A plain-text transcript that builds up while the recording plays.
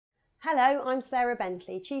Hello, I'm Sarah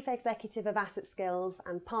Bentley, Chief Executive of Asset Skills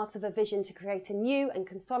and part of a vision to create a new and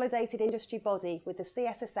consolidated industry body with the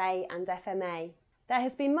CSSA and FMA. There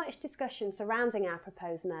has been much discussion surrounding our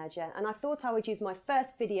proposed merger, and I thought I would use my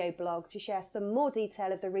first video blog to share some more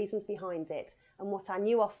detail of the reasons behind it and what our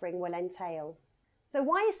new offering will entail. So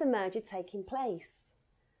why is the merger taking place?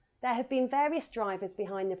 There have been various drivers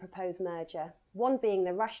behind the proposed merger, one being the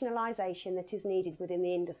rationalisation that is needed within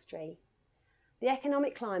the industry. The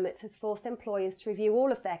economic climate has forced employers to review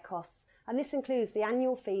all of their costs, and this includes the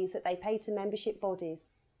annual fees that they pay to membership bodies.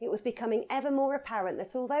 It was becoming ever more apparent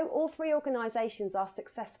that although all three organisations are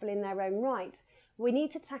successful in their own right, we need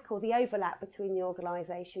to tackle the overlap between the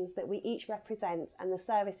organisations that we each represent and the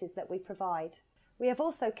services that we provide. We have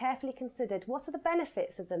also carefully considered what are the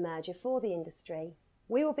benefits of the merger for the industry.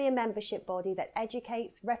 We will be a membership body that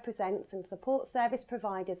educates, represents and supports service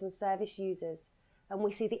providers and service users, and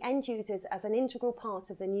we see the end users as an integral part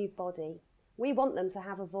of the new body. We want them to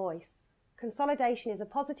have a voice. Consolidation is a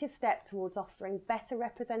positive step towards offering better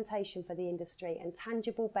representation for the industry and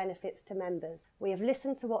tangible benefits to members. We have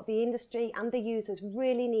listened to what the industry and the users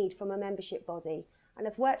really need from a membership body and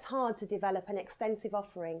have worked hard to develop an extensive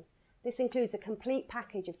offering. This includes a complete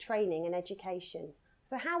package of training and education.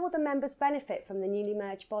 So how will the members benefit from the newly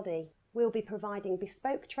merged body? We'll be providing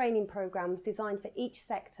bespoke training programmes designed for each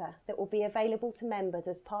sector that will be available to members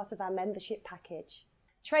as part of our membership package.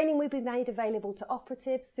 Training will be made available to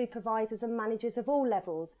operatives, supervisors and managers of all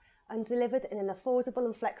levels and delivered in an affordable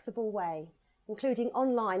and flexible way, including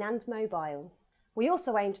online and mobile. We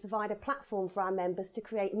also aim to provide a platform for our members to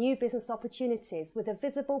create new business opportunities with a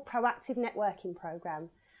visible, proactive networking programme,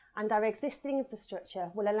 and our existing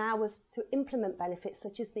infrastructure will allow us to implement benefits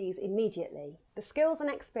such as these immediately. The skills and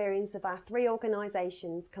experience of our three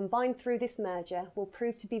organisations combined through this merger will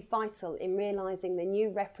prove to be vital in realising the new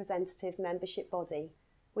representative membership body.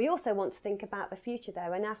 We also want to think about the future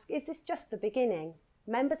though and ask, is this just the beginning?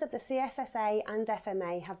 Members of the CSSA and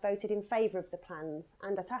FMA have voted in favour of the plans,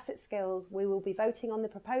 and at Asset Skills we will be voting on the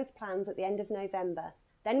proposed plans at the end of November.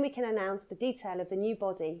 Then we can announce the detail of the new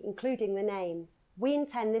body, including the name. We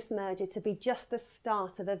intend this merger to be just the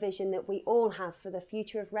start of a vision that we all have for the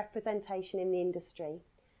future of representation in the industry.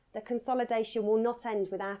 The consolidation will not end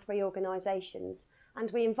with our three organisations,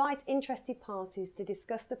 and we invite interested parties to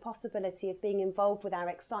discuss the possibility of being involved with our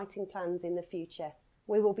exciting plans in the future.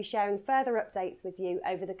 We will be sharing further updates with you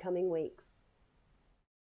over the coming weeks.